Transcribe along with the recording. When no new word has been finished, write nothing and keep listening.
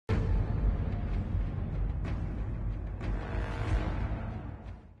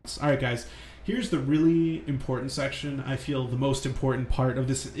else. All right, guys. Here's the really important section. I feel the most important part of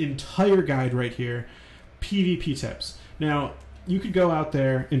this entire guide right here. PvP tips. Now, you could go out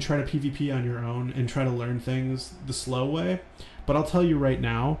there and try to PvP on your own and try to learn things the slow way. But I'll tell you right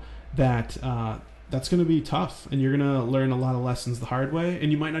now that that's going to be tough. And you're going to learn a lot of lessons the hard way.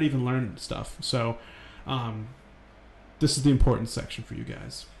 And you might not even learn stuff. So this is the important section for you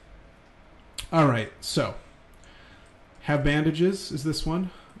guys. All right, so have bandages is this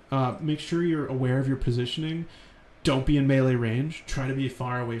one. Make sure you're aware of your positioning. Don't be in melee range. Try to be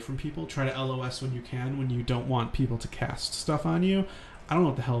far away from people. Try to LOS when you can, when you don't want people to cast stuff on you. I don't know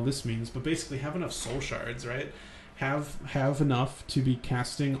what the hell this means, but basically have enough soul shards, right? Have enough to be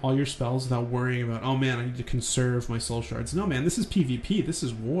casting all your spells without worrying about, oh man, I need to conserve my soul shards. No, man, this is PvP. This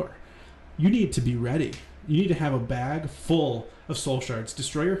is war. You need to be ready. You need to have a bag full of soul shards.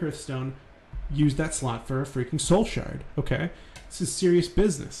 Destroy your Hearthstone. Use that slot for a freaking soul shard, okay? This is serious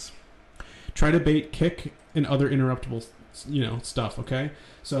business. Try to bait, kick, and other interruptible, stuff, okay?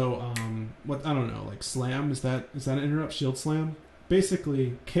 So, what, I don't know, like slam, is that an interrupt? Shield slam?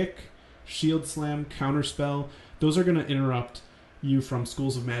 Basically, kick, shield slam, counterspell, those are going to interrupt you from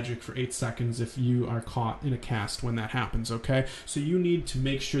Schools of Magic for 8 seconds if you are caught in a cast when that happens, okay? So you need to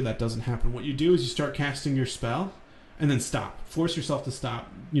make sure that doesn't happen. What you do is you start casting your spell, and then stop. Force yourself to stop.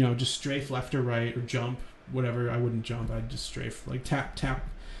 Just strafe left or right, or jump, whatever. I wouldn't jump, I'd just strafe. Like tap,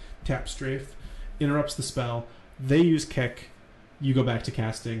 strafe. Interrupts the spell. They use kick. You go back to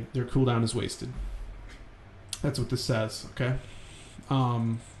casting. Their cooldown is wasted. That's what this says, okay?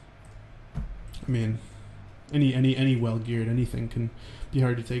 I mean, any well-geared, anything can be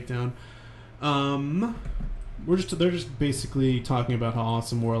hard to take down. They're just basically talking about how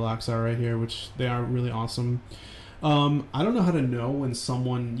awesome Warlocks are right here, which they are really awesome. I don't know how to know when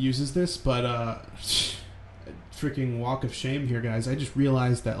someone uses this, but freaking walk of shame here, guys. I just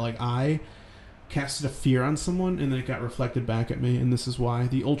realized that I casted a fear on someone and then it got reflected back at me, and this is why.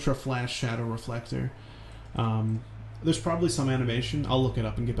 The Ultra Flash Shadow Reflector. There's probably some animation. I'll look it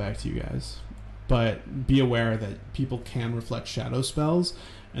up and get back to you guys. But be aware that people can reflect shadow spells,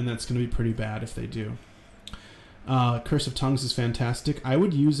 and that's going to be pretty bad if they do. Curse of Tongues is fantastic. I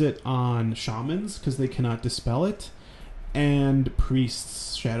would use it on shamans because they cannot dispel it, and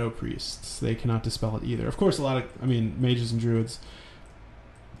priests, shadow priests, they cannot dispel it either. Of course, mages and druids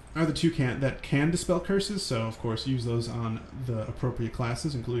are the two that can dispel curses, so of course use those on the appropriate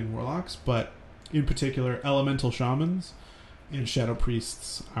classes, including warlocks, but in particular elemental shamans and shadow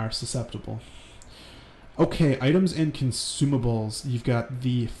priests are susceptible. Okay, items and consumables. You've got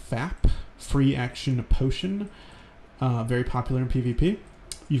the FAP, Free Action Potion, very popular in PvP.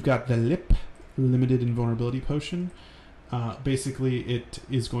 You've got the LIP, Limited Invulnerability Potion. Basically, it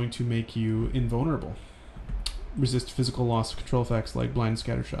is going to make you invulnerable. Resist physical loss of control effects like blind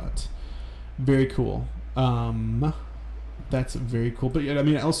scattershot. Very cool. That's very cool. But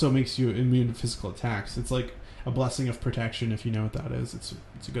it also makes you immune to physical attacks. It's like a blessing of protection, if you know what that is. It's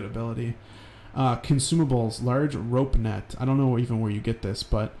a good ability. Consumables, large rope net. I don't know even where you get this,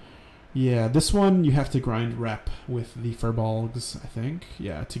 but yeah, this one you have to grind rep with the furbolgs, I think.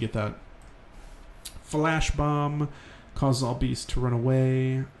 Yeah, to get that. Flash bomb causes all beasts to run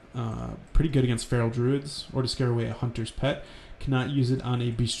away. Pretty good against feral druids or to scare away a hunter's pet. Cannot use it on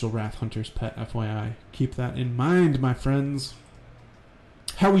a bestial wrath hunter's pet, FYI. Keep that in mind, my friends.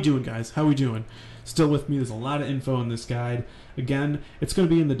 How we doing, guys? How we doing? Still with me? There's a lot of info in this guide. Again, it's going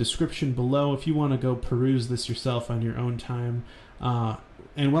to be in the description below if you want to go peruse this yourself on your own time.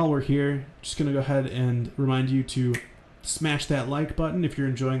 And while we're here, just going to go ahead and remind you to smash that like button if you're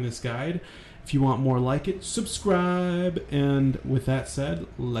enjoying this guide. If you want more like it, subscribe. And with that said,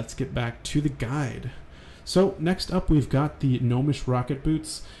 let's get back to the guide. So next up, we've got the Gnomish Rocket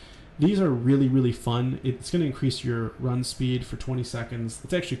Boots. These are really, really fun. It's going to increase your run speed for 20 seconds.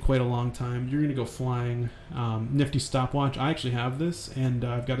 It's actually quite a long time. You're going to go flying. Nifty stopwatch. I actually have this, and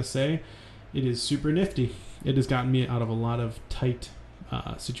I've got to say, it is super nifty. It has gotten me out of a lot of tight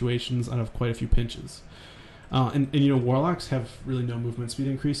situations, out of quite a few pinches. And Warlocks have really no movement speed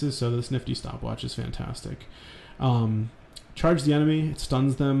increases, so this nifty stopwatch is fantastic. Charge the enemy. It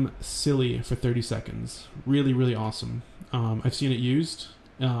stuns them silly for 30 seconds. Really, really awesome. I've seen it used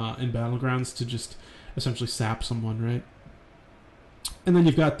in Battlegrounds to just essentially sap someone, right? And then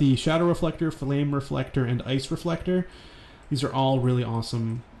you've got the Shadow Reflector, Flame Reflector, and Ice Reflector. These are all really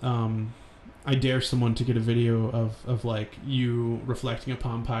awesome. I dare someone to get a video of like you reflecting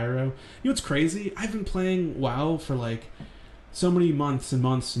upon Pyro. You know what's crazy? I've been playing WoW for like so many months and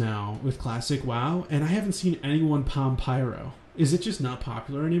months now with Classic WoW, and I haven't seen anyone palm Pyro. Is it just not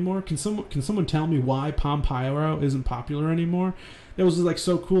popular anymore? Can someone tell me why Palm Pyro isn't popular anymore? That was like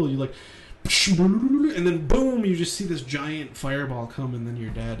so cool. You like, and then boom, you just see this giant fireball come, and then you're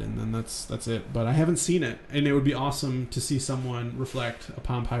dead, and then that's it. But I haven't seen it, and it would be awesome to see someone reflect a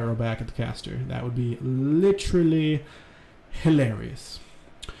Palm Pyro back at the caster. That would be literally hilarious.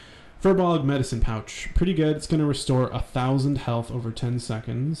 Furbolg Medicine Pouch, pretty good. It's going to restore 1,000 health over 10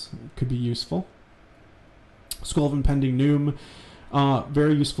 seconds. Could be useful. Skull of Impending Doom.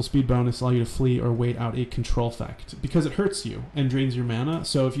 Very useful speed bonus, allow you to flee or wait out a control effect because it hurts you and drains your mana.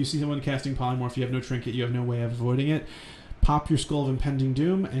 So if you see someone casting Polymorph, you have no trinket, you have no way of avoiding it, pop your Skull of Impending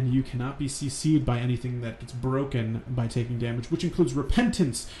Doom and you cannot be CC'd by anything that gets broken by taking damage, which includes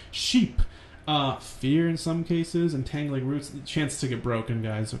Repentance, Sheep, Fear in some cases, Entangling Roots. Chance to get broken,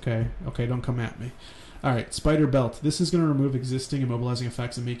 guys, okay? Okay, don't come at me. Alright, Spider Belt. This is going to remove existing immobilizing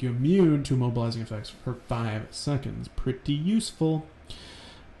effects and make you immune to immobilizing effects for 5 seconds. Pretty useful.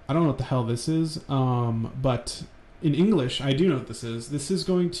 I don't know what the hell this is, but in English, I do know what this is. This is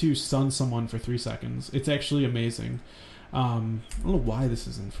going to stun someone for 3 seconds. It's actually amazing. I don't know why this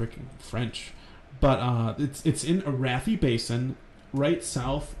is in freaking French, but it's in Arathi Basin, right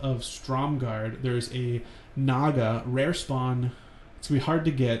south of Stromgarde. There's a Naga, rare spawn. It's going to be hard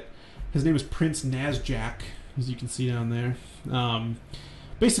to get. His name is Prince Nazjack, as you can see down there.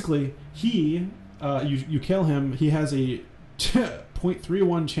 Basically, you kill him. He has a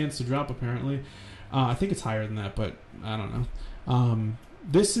 0.31 chance to drop, apparently. I think it's higher than that, but I don't know.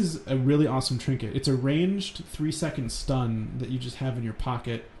 This is a really awesome trinket. It's a ranged 3-second stun that you just have in your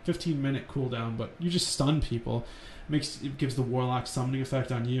pocket. 15-minute cooldown, but you just stun people. It gives the Warlock summoning effect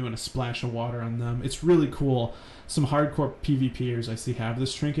on you and a splash of water on them. It's really cool. Some hardcore PvPers I see have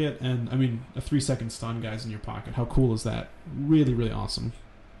this trinket, and I mean, a 3-second stun, guys, in your pocket. How cool is that? Really, really awesome.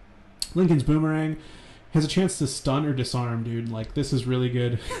 Lincoln's Boomerang has a chance to stun or disarm, dude. Like, this is really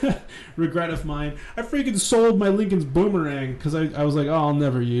good. Regret of mine. I freaking sold my Lincoln's Boomerang because I was like, oh, I'll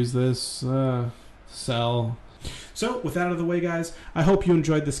never use this. Sell. So, with that out of the way, guys, I hope you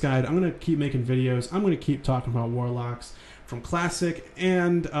enjoyed this guide. I'm going to keep making videos. I'm going to keep talking about Warlocks from Classic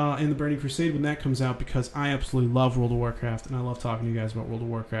and in the Burning Crusade when that comes out, because I absolutely love World of Warcraft, and I love talking to you guys about World of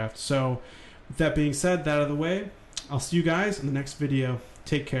Warcraft. So, with that being said, that out of the way, I'll see you guys in the next video.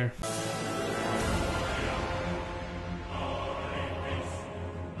 Take care.